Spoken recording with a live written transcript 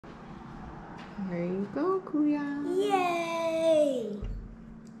There you go, Kuya. Yay!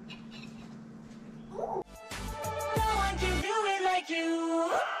 No one can do it like you.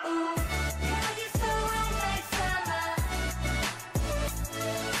 Girl, you're so right like summer.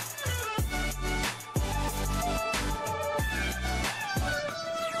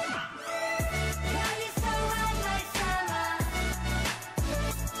 Girl, you're so right like summer.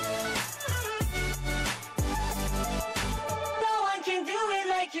 No one can do it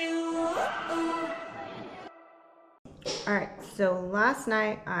like you. Alright, so last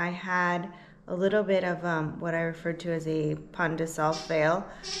night I had a little bit of what I referred to as a pan de sal fail.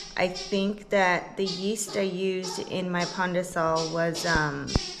 I think that the yeast I used in my pan de sal was,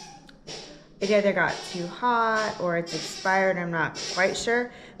 it either got too hot or it's expired, I'm not quite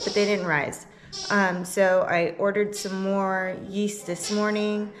sure, but they didn't rise. So I ordered some more yeast this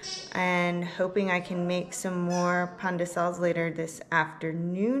morning and hoping I can make some more pan de sals later this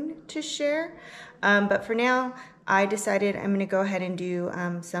afternoon to share. But for now, I decided I'm gonna go ahead and do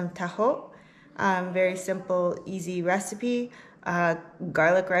some taho. Very simple, easy recipe.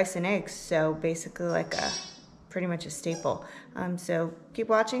 Garlic rice and eggs, so basically like pretty much a staple. So keep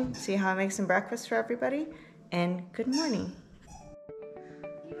watching, see how I make some breakfast for everybody, and good morning.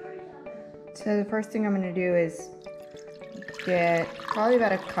 So the first thing I'm gonna do is get probably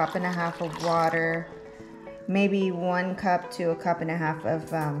about 1.5 cups of water, maybe 1 cup to 1.5 cups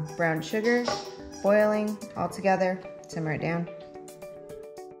of brown sugar, boiling all together, simmer it down.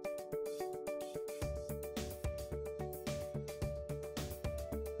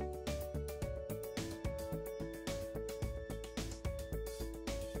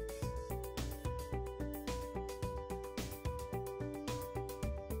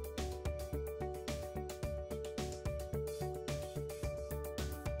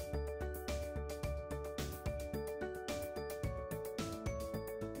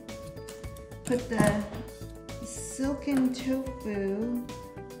 Put the silken tofu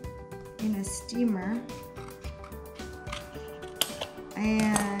in a steamer,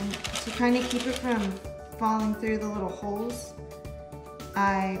 and to kind of keep it from falling through the little holes,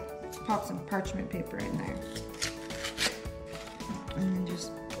 I pop some parchment paper in there and then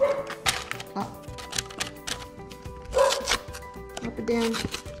just plop it down.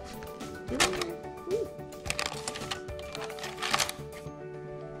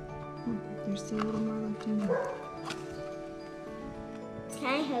 There's still a little more left in there. Can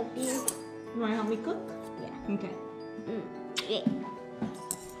I help you? You want to help me cook? Yeah. Okay. Yeah.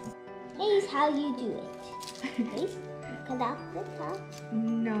 Here's how you do it. Okay? You cut off the top.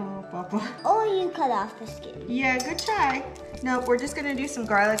 No, Papa. Or you cut off the skin. Yeah, good try. No, we're just gonna do some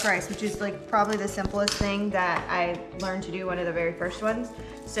garlic rice, which is like probably the simplest thing that I learned to do, one of the very first ones.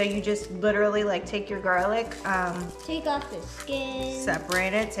 So you just literally like take your garlic, Take off the skin.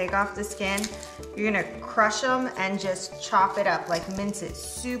 separate it, take off the skin. You're gonna crush them and just chop it up, like mince it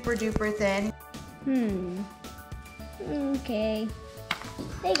super duper thin. Okay.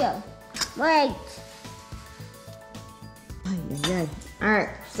 There you go. Right. All right,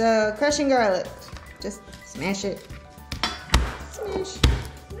 so crushing garlic, just smash it. Smash.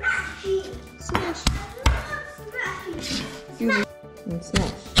 Smash. And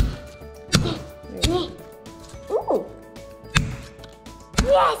smash. Ooh.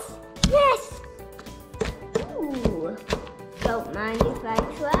 Yes. Yes. Ooh. Don't mind if I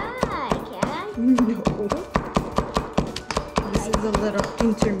try, can I? No. This is a little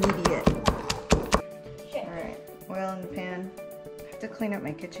intermediate. All right, oil in the pan. I have to clean up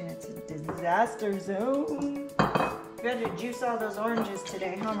my kitchen. It's a disaster zone. You had to juice all those oranges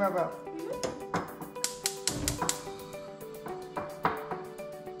today, huh, Robo?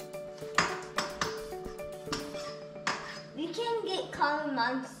 We can get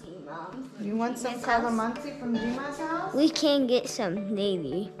calamansi, Mom. You want some calamansi from Jima's house? We can get some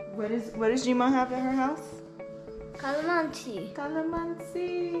maybe. What does Jima have at her house? Calamansi.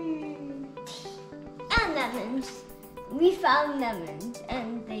 Calamansi. And lemons. We found lemons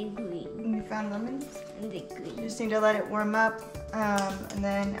and they green. You found lemons? And they You green. just need to let it warm up, and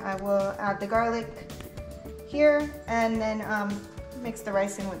then I will add the garlic here, and then mix the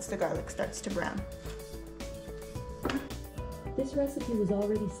rice in once the garlic starts to brown. This recipe was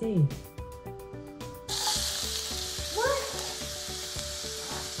already saved.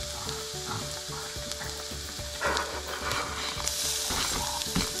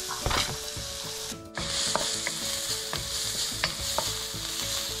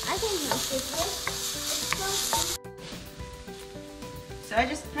 I can help with this. So I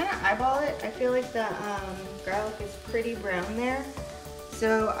just kind of eyeball it. I feel like the garlic is pretty brown there.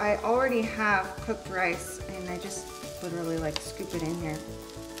 So I already have cooked rice, and I just literally like scoop it in here.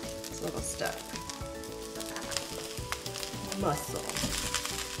 It's a little sticky. stuck. Muscle.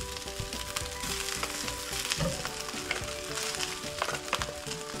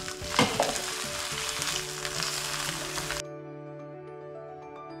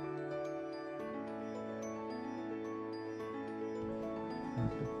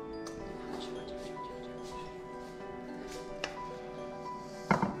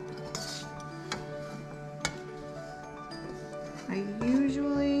 I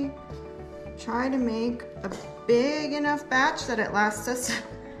usually try to make a big enough batch that it lasts us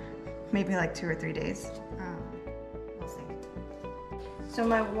maybe like 2 or 3 days. We'll see. So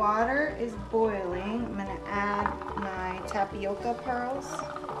my water is boiling. I'm gonna add my tapioca pearls.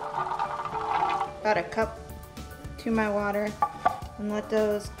 About a cup to my water and let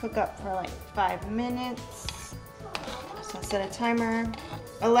those cook up for like 5 minutes. So I'll set a timer.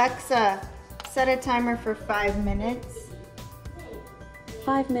 Alexa, set a timer for 5 minutes.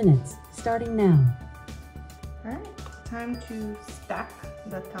 5 minutes, starting now. All right, time to stack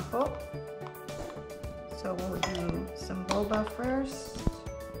the taho. So we'll do some boba first.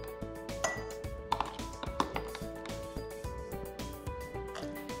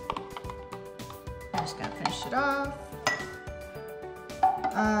 I'm just gonna finish it off.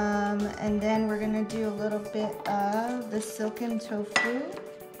 And then we're gonna do a little bit of the silken tofu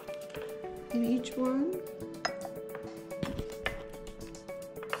in each one.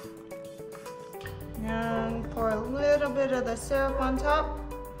 And pour a little bit of the syrup on top.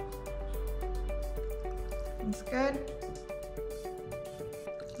 That's good.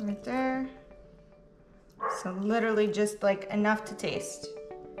 Right there. So literally just like enough to taste.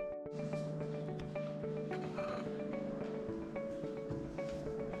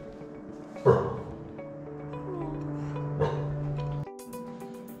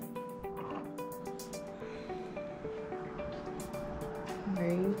 There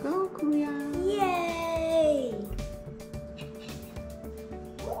you go, Kuya. Yay!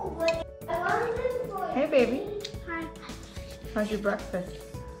 Hey, baby. Hi. How's your breakfast?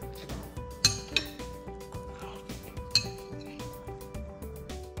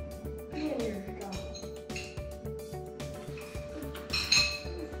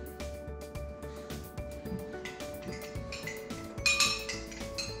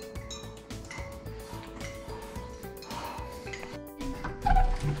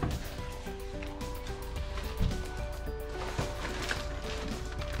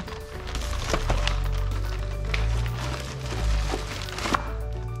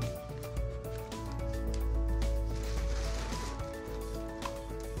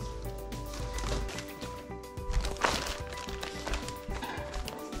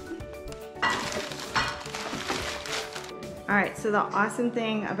 All right, so the awesome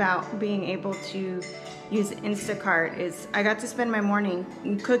thing about being able to use Instacart is I got to spend my morning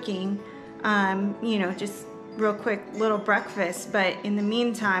cooking, you know, just real quick little breakfast, but in the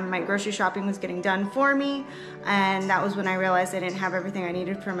meantime, my grocery shopping was getting done for me, and that was when I realized I didn't have everything I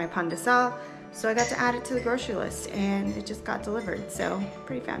needed for my pan de sal, so I got to add it to the grocery list, and it just got delivered, so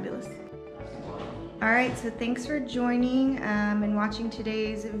pretty fabulous. All right, so thanks for joining and watching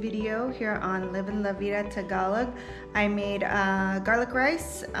today's video here on Livin' La Vida Tagalog. I made garlic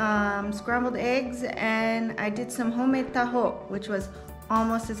rice, scrambled eggs, and I did some homemade taho, which was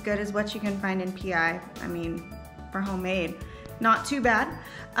almost as good as what you can find in PI. I mean, for homemade, not too bad.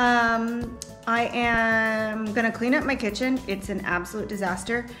 I am gonna clean up my kitchen. It's an absolute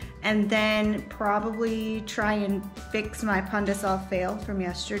disaster. And then probably try and fix my pan de sal fail from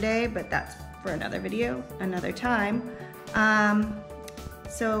yesterday, but that's for another video, another time.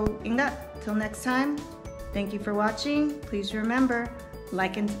 So ingat, till next time, thank you for watching. Please remember,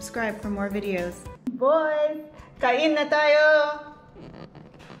 like and subscribe for more videos. Boys, kain na tayo!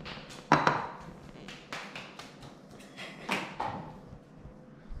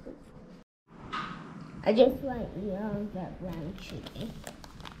 I just want to eat all of that brown chicken.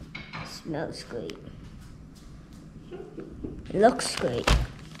 Smells great. Looks great.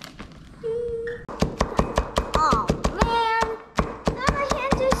 Oh man! Now my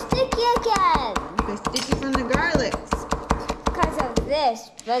hands are sticky again! They're sticky from the garlics. Because of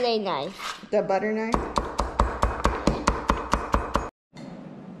this really nice. The butter knife.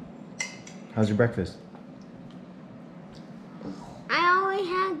 How's your breakfast? I already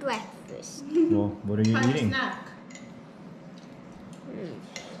had breakfast. Well, what are you eating? Snack.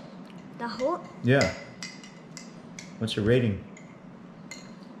 The whole Yeah. What's your rating?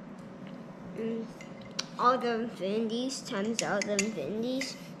 all the infinities times all the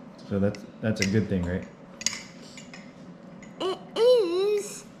infinities. So that's a good thing, right? It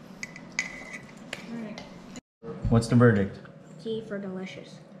is. What's the verdict? G for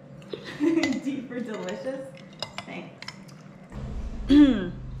delicious. D for delicious? Thanks.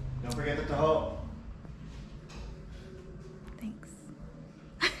 Don't forget the taho. Thanks.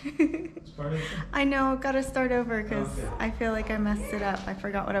 It's part of it. I know, gotta start over because Okay. I feel like I messed it up. I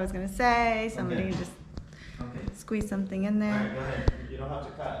forgot what I was gonna say. Somebody Okay. just Okay. squeeze something in All there. right, go ahead. You don't have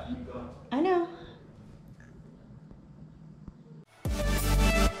to cut. You go. I know.